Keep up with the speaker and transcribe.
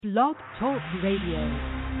Blog Talk Radio.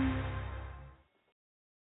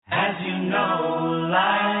 As you know,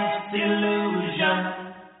 life's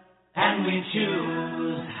illusion, and we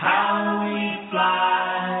choose how we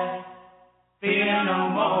fly. Fear no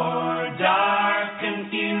more dark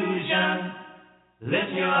confusion.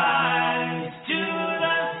 Lift your eyes to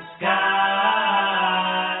the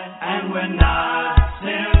sky, and we're not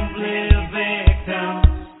simply victims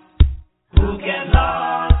who get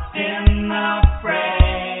lost in the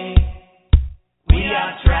fray. We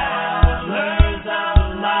are travelers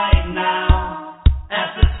of light now,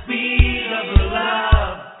 at the speed of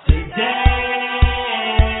love today.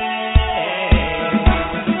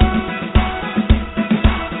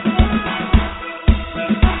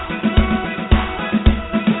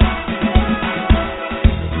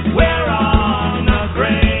 We're on a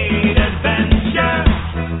great adventure.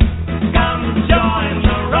 Come join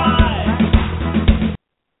the ride.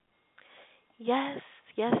 Yes.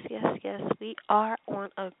 We are on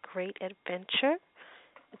a great adventure.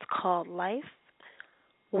 It's called life.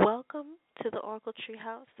 Welcome to the Oracle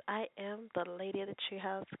Treehouse. I am the lady of the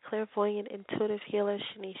treehouse, clairvoyant intuitive healer,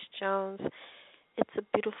 Shanice Jones. It's a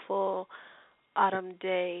beautiful autumn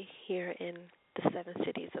day here in the seven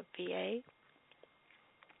cities of VA.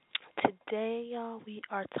 Today, y'all, we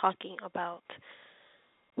are talking about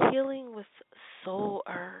healing with soul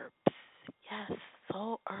herbs. Yes,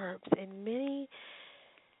 soul herbs. In many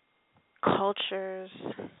cultures,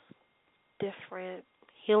 different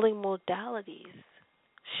healing modalities,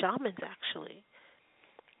 shamans actually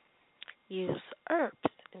use herbs.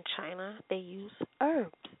 In China, they use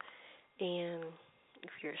herbs. And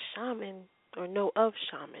if you're a shaman or know of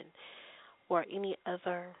shaman or any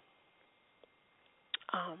other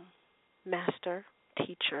master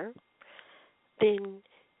teacher, then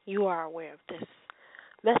you are aware of this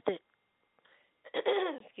method,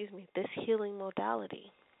 this healing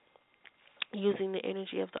modality, using the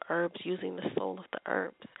energy of the herbs, using the soul of the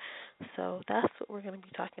herbs. So that's what we're going to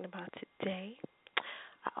be talking about today.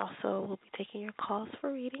 I also will be taking your calls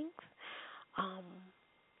for readings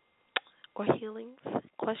or healings,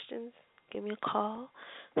 questions. Give me a call.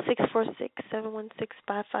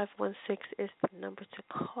 646-716-5516 is the number to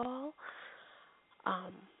call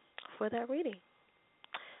for that reading.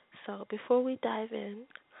 So before we dive in,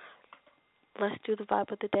 let's do the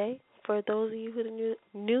vibe of the day. For those of you who are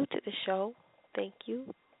new to the show, thank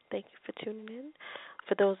you. Thank you for tuning in.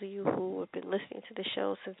 For those of you who have been listening to the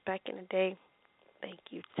show since back in the day, thank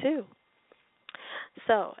you too.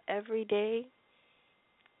 So every day,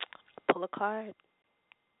 pull a card,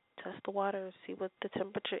 test the waters, see what the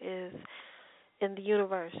temperature is in the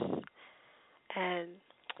universe. And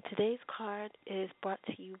today's card is brought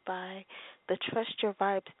to you by the Trust Your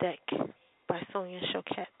Vibes deck by Sonia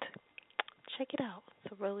Choquette. Check it out.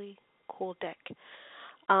 It's a really cool deck.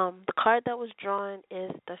 The card that was drawn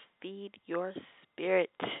is the Feed Your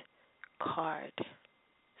Spirit card.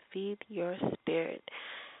 Feed Your Spirit.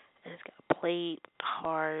 And it's got a plate,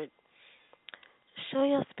 heart. Show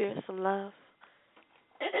your spirit some love.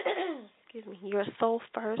 Your soul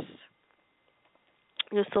first.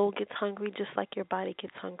 Your soul gets hungry just like your body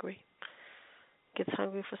gets hungry. Gets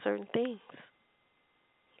hungry for certain things.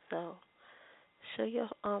 So show your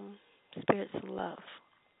spirit some love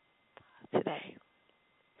today.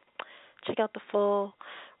 Check out the full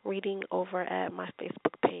reading over at my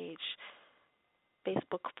Facebook page,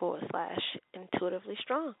 Facebook.com/intuitively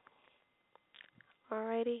strong.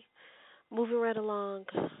 Alrighty, moving right along,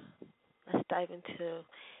 let's dive into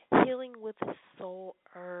healing with soul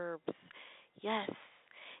herbs. Yes,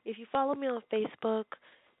 if you follow me on Facebook,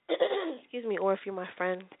 or if you're my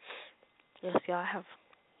friend, yes, y'all have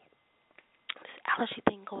this allergy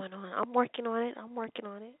thing going on. I'm working on it.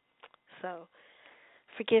 So,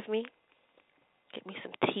 forgive me. Get me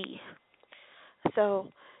some tea.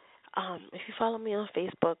 So, if you follow me on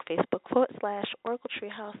Facebook, Facebook.com/Oracle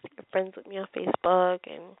Treehouse, you're friends with me on Facebook,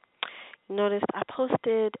 and you noticed I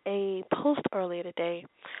posted a post earlier today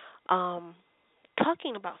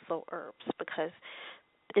talking about soul herbs because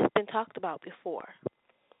it's been talked about before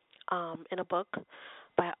in a book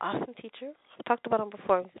by an awesome teacher. I've talked about him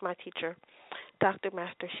before. He's my teacher, Dr.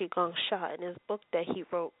 Master Shigong Sha, in his book that he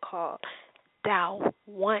wrote called Tao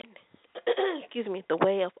The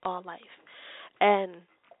Way of All Life. And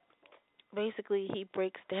basically he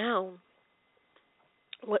breaks down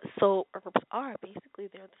what soul herbs are. Basically,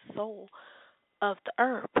 they're the soul of the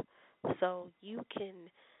herb. So you can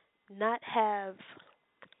not have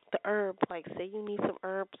the herb, like say you need some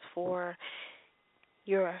herbs for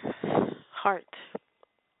your heart.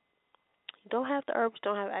 You don't have the herbs,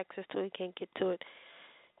 don't have access to it, can't get to it.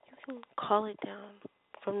 You can call it down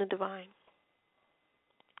from the divine.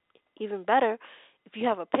 even better, if you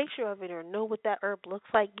have a picture of it or know what that herb looks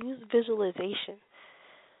like, use visualization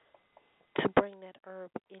to bring that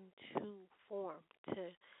herb into form,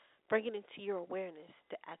 to bring it into your awareness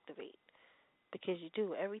to activate. Because you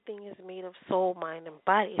do. Everything is made of soul, mind, and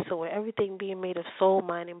body. So with everything being made of soul,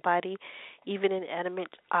 mind, and body, even inanimate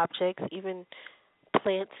objects, even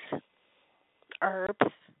plants,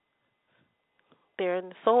 herbs, they're in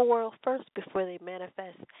the soul world first before they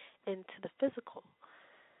manifest into the physical.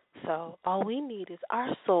 So all we need is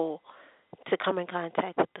our soul to come in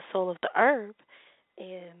contact with the soul of the herb,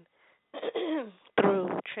 and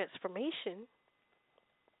through transformation,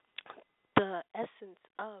 the essence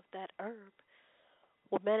of that herb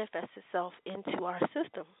will manifest itself into our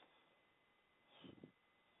system.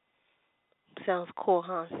 Sounds cool,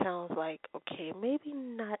 huh? Sounds like, okay, maybe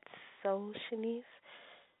not so, Shanice.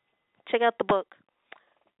 Check out the book,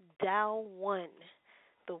 Tao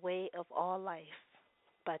The Way of All Life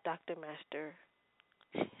by Dr. Master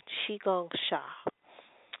Qigong Sha.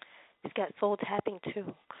 He's got soul tapping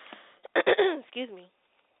too. Excuse me.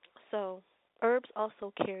 So, herbs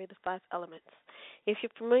also carry the 5 elements. If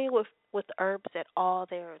you're familiar with herbs at all,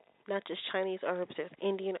 they're not just Chinese herbs, there's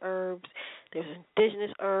Indian herbs, there's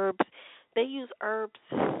indigenous herbs. They use herbs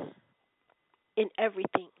in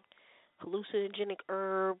everything. Hallucinogenic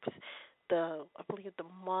herbs, I believe the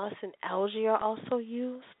moss and algae are also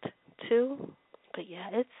used too. But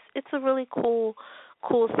yeah, it's a really cool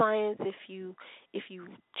science if you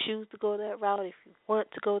choose to go that route, if you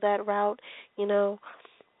want to go that route,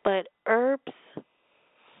 But herbs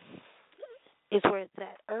is where it's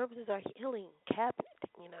at. Herbs is our healing cabinet,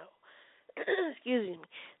 Excuse me.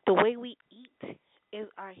 The way we eat is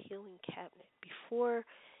our healing cabinet. Before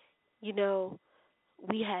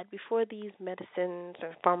these medicines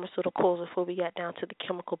or pharmaceuticals, before we got down to the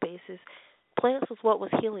chemical basis, plants was what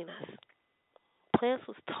was healing us. Plants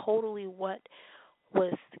was totally what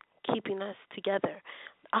was keeping us together.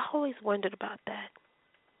 I always wondered about that.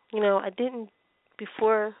 I didn't,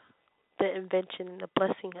 before the invention, the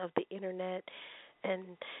blessing of the internet,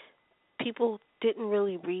 and people didn't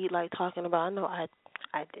really read like talking about. I know I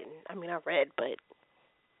didn't. I mean, I read, but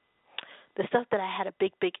the stuff that I had a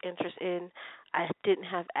big interest in, I didn't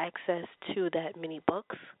have access to that many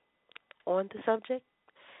books on the subject.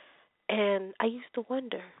 And I used to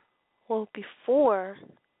wonder, well, before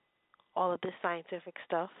all of this scientific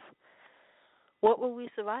stuff, what were we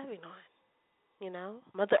surviving on?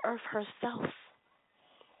 Mother Earth herself.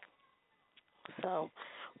 So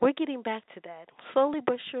we're getting back to that. Slowly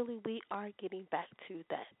but surely we are getting back to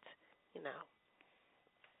that,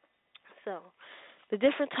 So the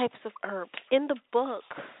different types of herbs. In the book,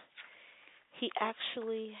 he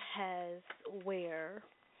actually has where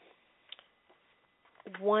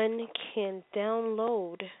one can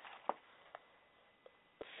download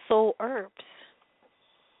soul herbs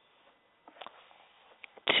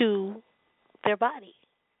to their body,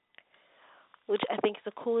 which I think is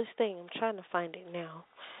the coolest thing. I'm trying to find it now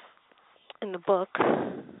in the book.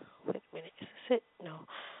 Wait a minute, is this it? No,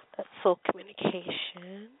 that's soul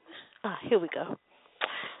communication. Here we go.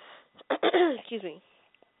 Excuse me.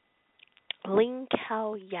 Ling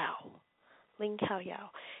Kao Yao. Ling Kao Yao.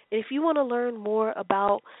 And if you want to learn more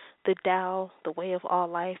about the Tao, the way of all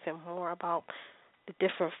life, and more about the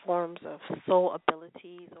different forms of soul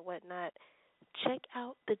abilities or whatnot, check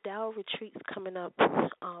out the Tao retreats coming up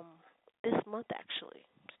this month, actually,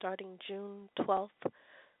 starting June 12th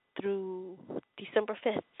through December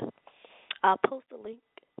 5th. I'll post a link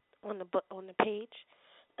on the page,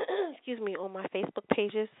 excuse me, on my Facebook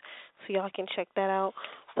pages, so y'all can check that out.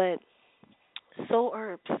 But soul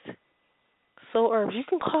herbs, you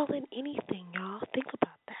can call in anything, y'all. Think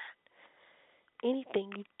about that.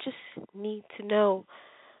 Anything. You just need to know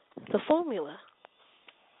the formula.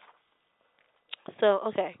 So,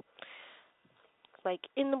 okay, like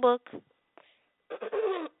in the book,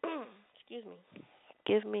 excuse me,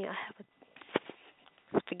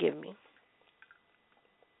 forgive me.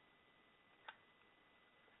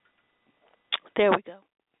 There we go.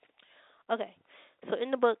 Okay, so in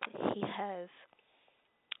the book, he has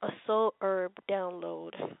a soul herb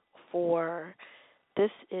download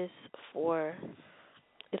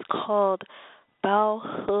it's called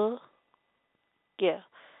Bao He. Yeah,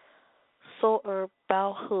 soul herb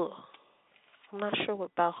Bao He. I'm not sure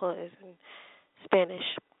what Bao He is in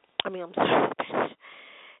Spanish. I'm sorry, Spanish.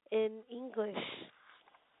 In English,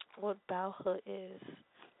 what Bao He is.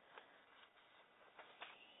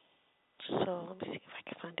 So let me see if I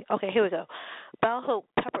can find it. Okay, here we go. Bao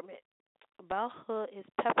He peppermint. Bao He is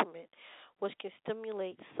peppermint, which can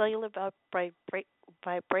stimulate cellular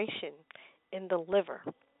vibration in the liver.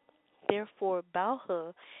 Therefore,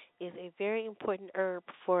 balha is a very important herb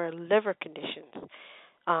for liver conditions,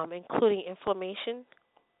 including inflammation,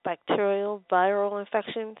 bacterial, viral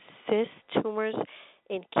infections, cysts, tumors,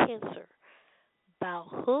 and cancer.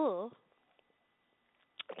 Balha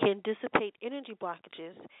can dissipate energy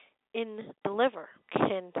blockages in the liver.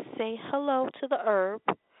 Can say hello to the herb.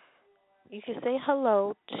 You can say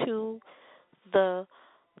hello to the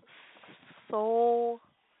soul.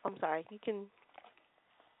 I'm sorry. You can.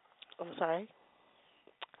 I'm sorry.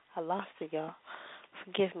 I lost it, y'all.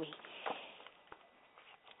 Forgive me.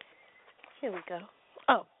 Here we go.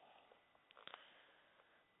 Oh,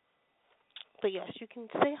 but yes, you can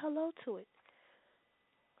say hello to it.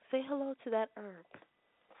 Say hello to that herb.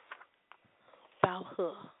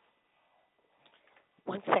 Balha.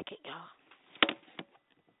 1 second, y'all.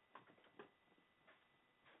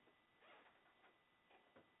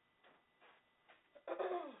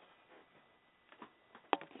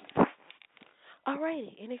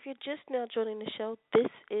 Alrighty, and if you're just now joining the show, this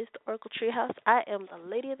is the Oracle Treehouse. I am the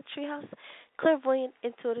lady of the Treehouse, clairvoyant,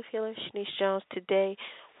 intuitive healer, Shanice Jones. Today,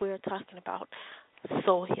 we are talking about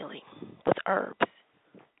soul healing with herbs.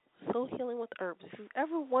 Soul healing with herbs. If you've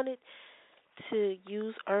ever wanted to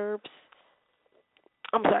use herbs,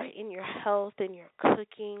 in your health, in your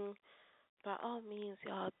cooking, by all means,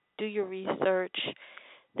 y'all, do your research.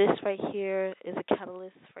 This right here is a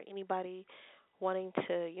catalyst for anybody wanting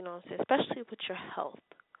to, especially with your health.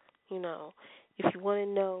 If you want to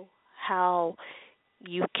know how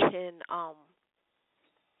you can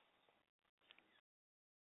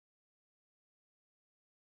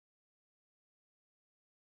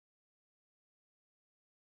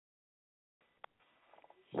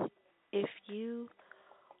if you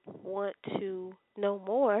want to know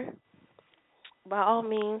more, by all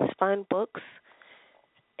means find books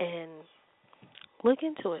and look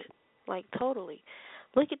into it. Like totally.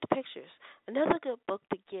 Look at the pictures. Another good book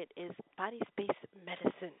to get is Body Space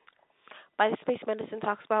Medicine. Body Space Medicine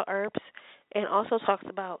talks about herbs and also talks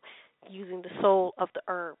about using the soul of the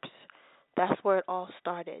herbs. That's where it all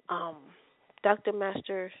started. Dr.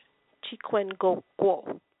 Master Chikwen Guo,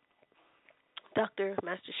 Dr.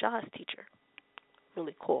 Master Shah's teacher.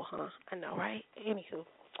 Really cool, huh? I know, right? Anywho.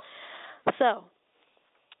 So,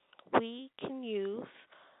 we can use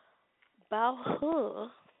Balhu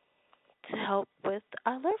to help with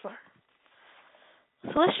our liver.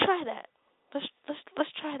 So let's try that.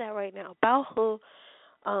 Let's try that right now. Balhu,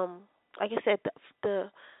 like I said,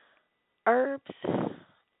 the herbs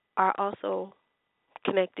are also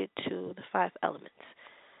connected to the 5 elements.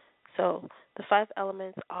 So the 5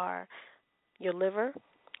 elements are your liver,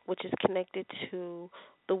 which is connected to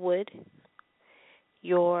the wood,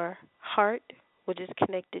 your heart, which is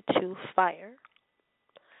connected to fire,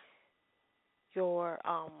 your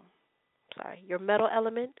metal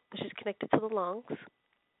element, which is connected to the lungs.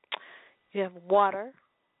 You have water,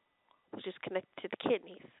 which is connected to the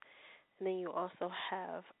kidneys. And then you also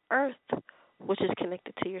have earth, which is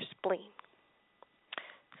connected to your spleen.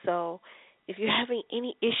 So if you're having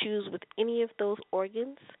any issues with any of those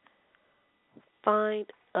organs, find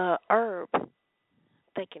a herb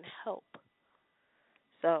that can help.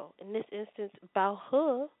 So in this instance,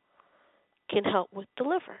 Balhu can help with the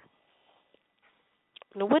liver,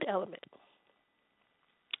 the wood element.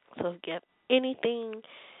 So if you have anything,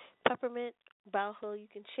 peppermint, Balhu, you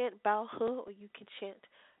can chant Balhu or you can chant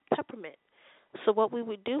peppermint. So what we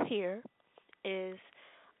would do here is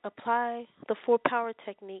apply the 4-power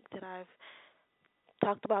technique that I've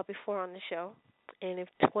talked about before on the show. And if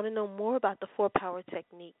you want to know more about the 4-power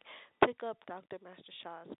technique, pick up Dr. Master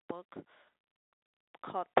Shah's book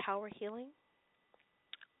called Power Healing,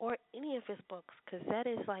 or any of his books, because that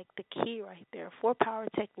is like the key right there. 4-power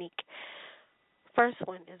technique. First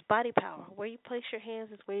one is body power. Where you place your hands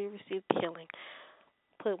is where you receive the healing.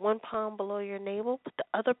 Put one palm below your navel, put the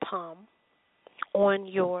other palm on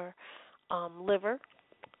your liver.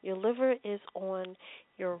 Your liver is on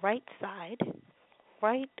your right side,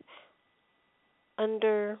 right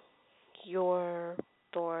under your,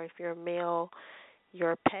 or if you're a male,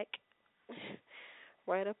 your pec,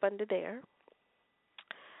 right up under there.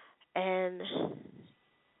 And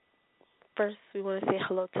first, we want to say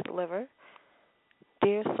hello to the liver.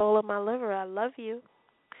 Dear soul of my liver, I love you.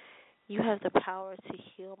 You have the power to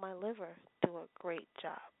heal my liver. Do a great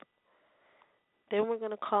job. Then we're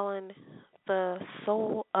going to call in the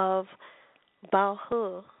soul of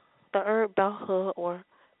Balhu, the herb Balhu or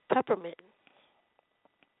peppermint.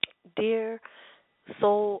 Dear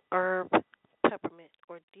soul herb peppermint,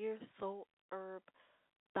 or dear soul herb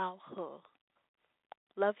Balhu.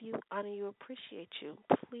 Love you, honor you, appreciate you.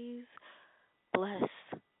 Please bless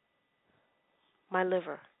my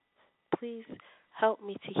liver. please help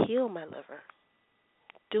me to heal my liver.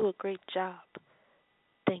 Do a great job.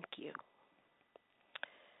 Thank you.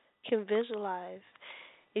 Can visualize.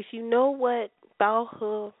 If you know what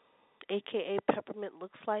Baohe, aka peppermint,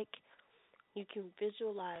 looks like, you can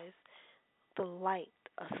visualize the light,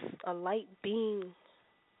 a light being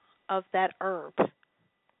of that herb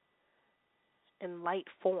in light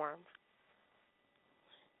form.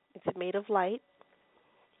 It's made of light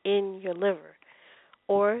in your liver.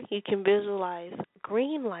 Or you can visualize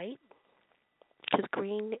green light, because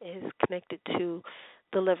green is connected to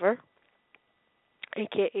the liver,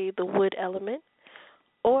 aka the wood element.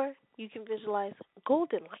 Or you can visualize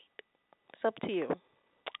golden light. It's up to you.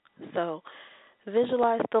 So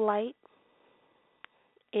visualize the light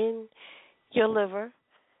in your liver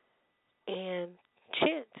and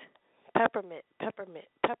chant peppermint, peppermint,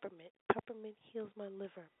 peppermint, peppermint heals my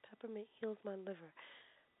liver, peppermint heals my liver,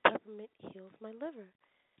 peppermint heals my liver.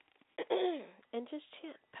 And just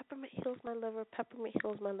chant peppermint heals my liver, peppermint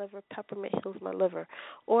heals my liver, peppermint heals my liver.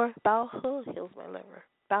 Or Baohe heals my liver,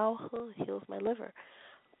 Baohe heals my liver,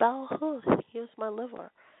 Baohe heals my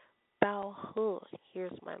liver, Baohe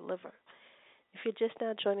heals my liver. If you're just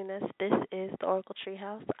now joining us, this is the Oracle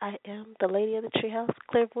Treehouse. I am the Lady of the Treehouse,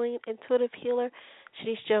 clairvoyant, intuitive healer,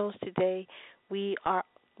 Shanice Jones. Today, we are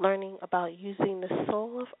learning about using the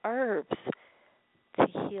soul of herbs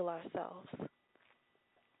to heal ourselves.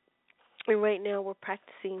 And right now, we're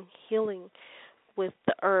practicing healing with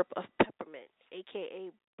the herb of peppermint,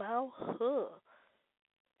 aka Baohe.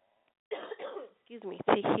 Excuse me,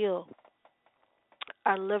 to heal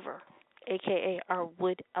our liver, aka our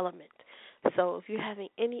wood element. So if you're having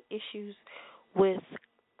any issues with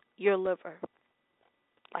your liver,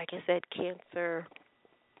 like I said, cancer,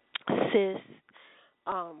 cysts,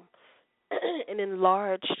 an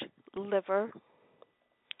enlarged liver,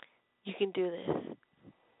 you can do this.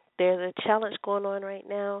 There's a challenge going on right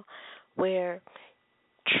now where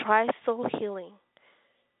try soul healing.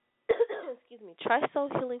 Try soul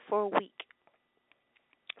healing for a week.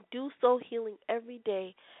 Do soul healing every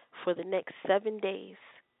day for the next 7 days.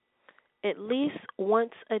 At least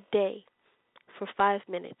once a day for 5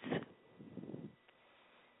 minutes.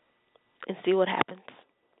 And see what happens.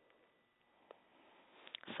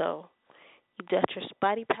 So that's your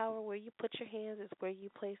body power. Where you put your hands is where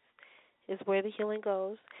you place, is where the healing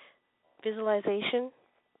goes. Visualization.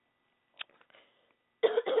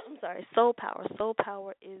 I'm sorry, soul power. Soul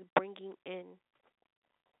power is bringing in,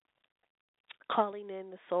 calling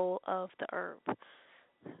in the soul of the herb.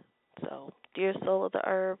 So, dear soul of the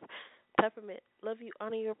herb, peppermint, love you,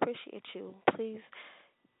 honor you, appreciate you. Please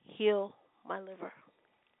heal my liver.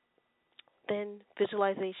 Then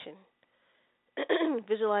visualization.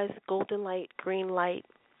 Visualize golden light, green light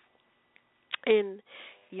in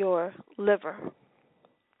your liver.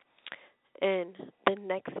 And then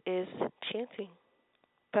next is chanting.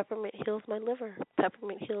 Peppermint heals my liver.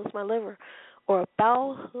 Peppermint heals my liver. Or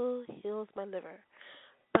Baohe heals my liver.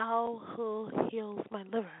 Baohe heals my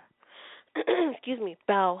liver. Excuse me.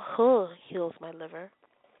 Baohe heals my liver.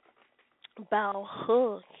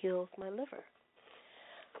 Baohe heals my liver.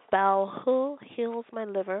 Baohe heals my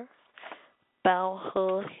liver.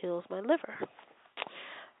 Baohe heals my liver.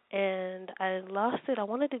 And I lost it. I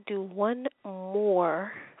wanted to do one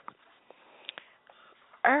more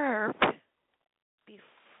herb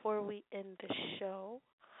before we end the show.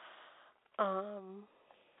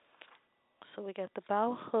 So we got the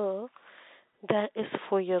Baohe. That is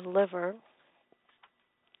for your liver.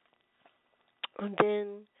 And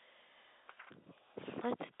then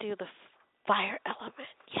let's do the fire element.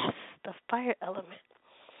 Yes, the fire element.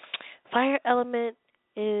 Fire element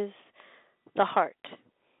is the heart.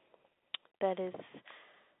 That is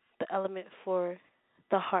the element for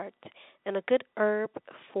the heart. And a good herb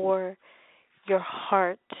for your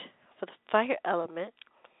heart, for the fire element,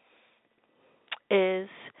 is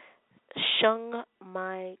Sheng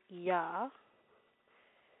Mai Ya,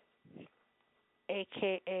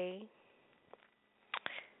 a.k.a.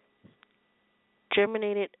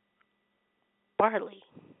 germinated barley.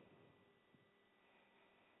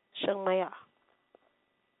 Sheng Mai Ya.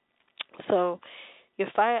 So your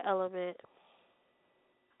fire element,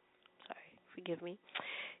 forgive me,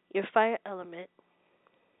 your fire element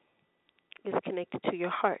is connected to your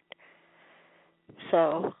heart.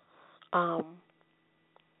 So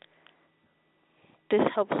this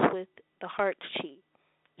helps with the heart chi.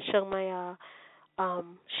 Sheng Maya,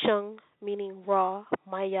 Sheng meaning raw,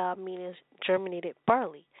 Maya meaning germinated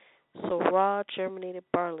barley. So raw germinated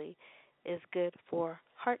barley is good for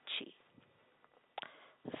heart chi.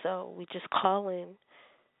 So we just call in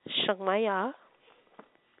Sheng Maya,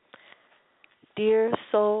 dear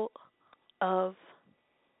soul of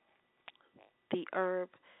the herb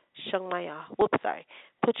Shengmaya. Whoops, sorry.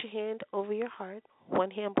 Put your hand over your heart,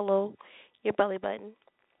 one hand below your belly button,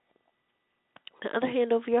 the other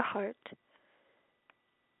hand over your heart,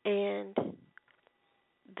 and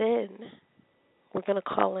then we're going to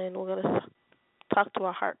call in, we're going to talk to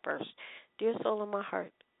our heart first. Dear soul of my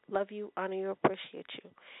heart, love you, honor you, appreciate you.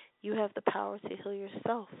 You have the power to heal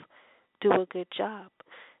yourself. Do a good job.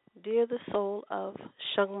 Dear the soul of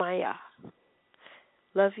Shengmaya,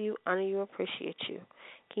 love you, honor you, appreciate you.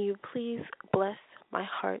 Can you please bless my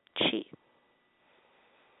heart chi?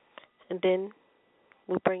 And then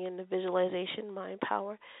we bring in the visualization, mind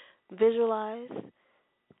power. Visualize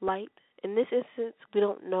light. In this instance, we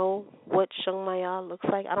don't know what Shengmaya looks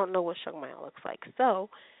like. I don't know what Shengmaya looks like. So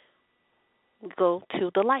we go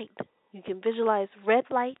to the light. You can visualize red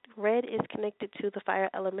light. Red is connected to the fire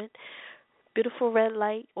element. Beautiful red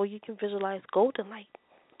light, or you can visualize golden light.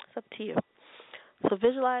 It's up to you. So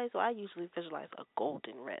visualize, I usually visualize a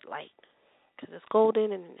golden red light because it's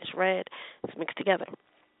golden and it's red. It's mixed together.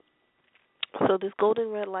 So this golden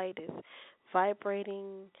red light is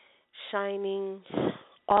vibrating, shining,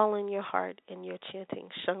 all in your heart, and you're chanting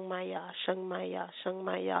Shengmaya, Shengmaya,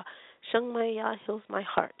 Shengmaya. Shengmaya heals my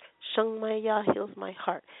heart. Shengmaya heals my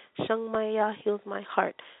heart. Shengmaya heals my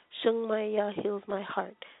heart. Shengmaya heals my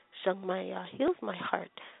heart. Shengmaya heals my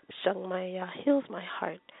heart. Shengmaya heals my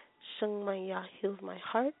heart. Shengmaya heals my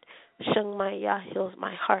heart. Shengmaya heals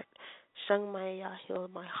my heart. Shengmaya heals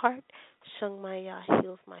my heart. Shengmaya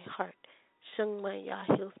heals my heart. Shengmaya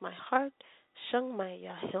heals my heart.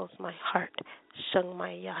 Shengmaya heals my heart.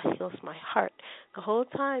 Shengmaya heals my heart. The whole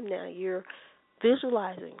time now you're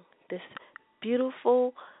visualizing this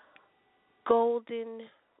beautiful golden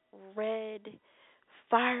red,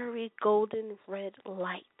 fiery golden red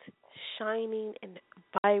light shining and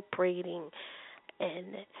vibrating, and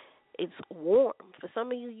it's warm. For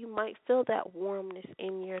some of you, you might feel that warmness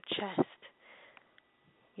in your chest.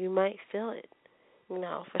 You might feel it.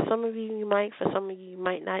 For some of you, you might. For some of you, you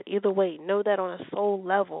might not. Either way, know that on a soul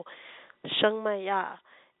level, Shengmaya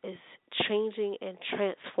is changing and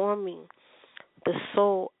transforming the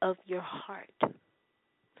soul of your heart.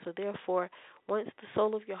 So therefore, once the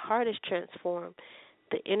soul of your heart is transformed,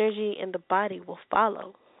 the energy and the body will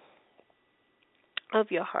follow of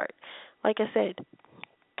your heart. Like I said,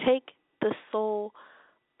 take the soul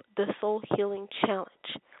healing challenge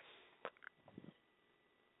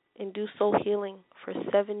and do soul healing for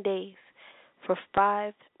 7 days for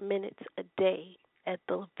 5 minutes a day at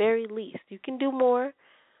the very least. You can do more,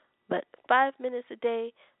 but 5 minutes a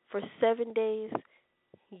day for 7 days,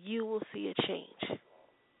 you will see a change.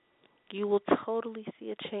 You will totally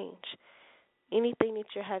see a change. Anything that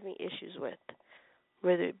you're having issues with,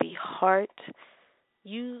 whether it be heart,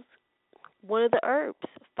 use one of the herbs.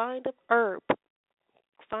 Find an herb.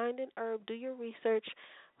 Find an herb. Do your research.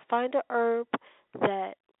 Find an herb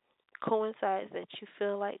that coincides that you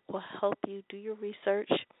feel like will help you. Do your research.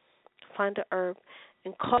 Find an herb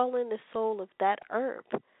and call in the soul of that herb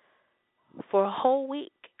for a whole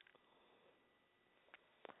week.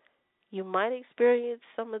 You might experience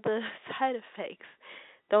some of the side effects.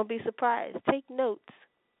 Don't be surprised. Take notes.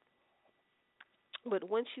 But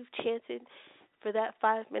once you've chanted for that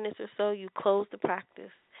 5 minutes or so, you close the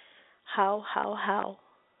practice. How.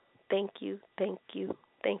 Thank you, thank you,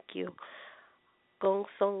 thank you. Gong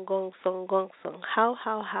song, gong song, gong song.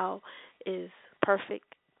 How is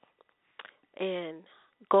perfect. And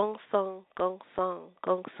gong song, gong song,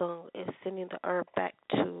 gong song is sending the herb back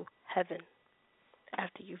to heaven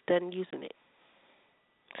after you've done using it.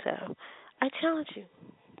 So I challenge you.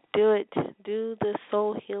 Do it. Do the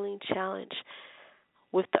soul healing challenge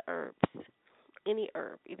with the herbs. Any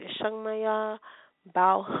herb, either Shengmaya,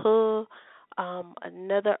 Bao He,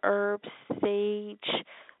 another herb, sage,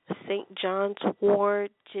 St. John's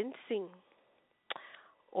wort, ginseng,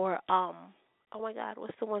 or oh my God,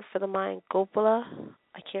 what's the one for the mind? Gopala?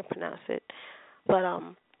 I can't pronounce it, but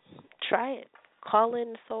try it. Call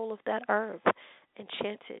in the soul of that herb and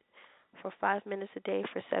chant it for 5 minutes a day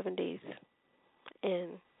for 7 days, and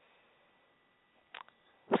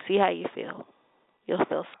see how you feel. You'll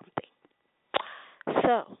feel something.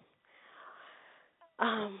 So,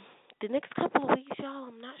 the next couple of weeks, y'all,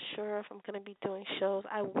 I'm not sure if I'm going to be doing shows.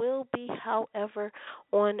 I will be, however,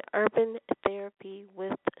 on Urban Therapy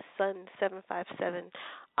with Sun 757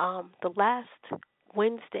 the last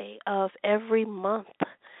Wednesday of every month.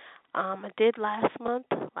 I did last month.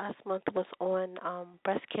 Last month was on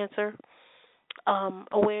breast cancer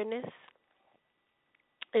awareness.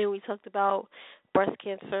 And we talked about breast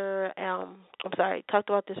cancer. Talked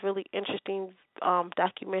about this really interesting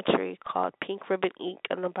documentary called Pink Ribbon Ink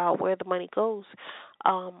and about where the money goes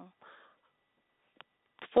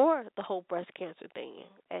for the whole breast cancer thing.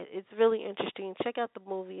 It's really interesting. Check out the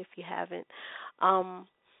movie if you haven't. And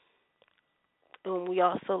we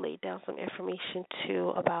also laid down some information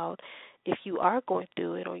too about if you are going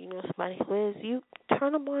through it or you know somebody who is, you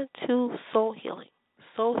turn them on to soul healing.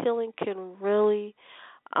 Soul healing can really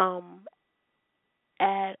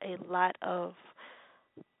add a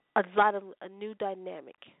new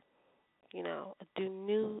dynamic, you know,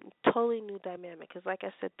 totally new dynamic. Because like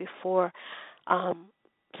I said before,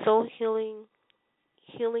 soul healing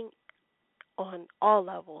on all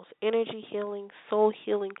levels, energy healing, soul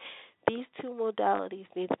healing, these two modalities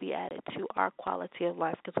need to be added to our quality of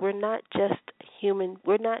life because we're not just human,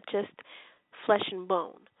 we're not just flesh and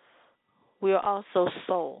bone. We are also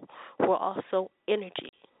soul. We're also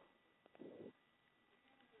energy.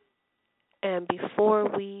 And before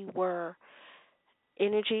we were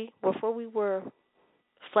energy, before we were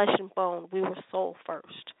flesh and bone, we were soul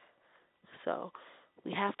first. So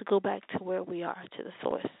we have to go back to where we are, to the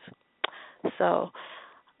source. So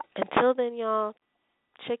until then, y'all,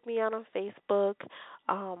 check me out on Facebook.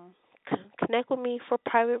 Connect with me for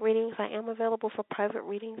private readings. I am available for private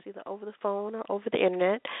readings either over the phone or over the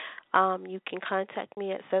internet. You can contact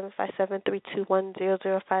me at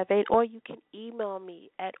 757-321-0058, or you can email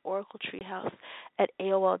me at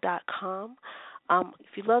oracletreehouse@aol.com.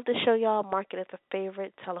 If you love the show, y'all, mark it as a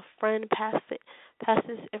favorite. Tell a friend, pass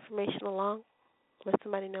this information along. Let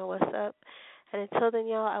somebody know what's up. And until then,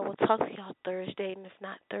 y'all, I will talk to y'all Thursday, and if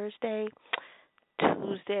not Thursday,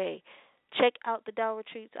 Tuesday. Check out the Tao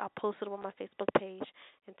Retreats. I'll post them on my Facebook page.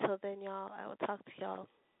 Until then, y'all, I will talk to y'all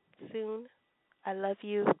soon. I love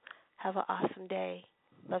you. Have an awesome day.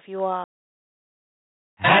 Love you all.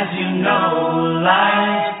 As you know,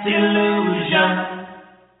 life's illusion,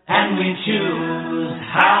 and we choose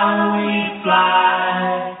how we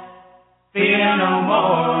fly. Fear no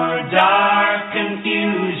more dark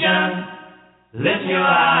confusion. Lift your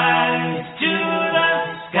eyes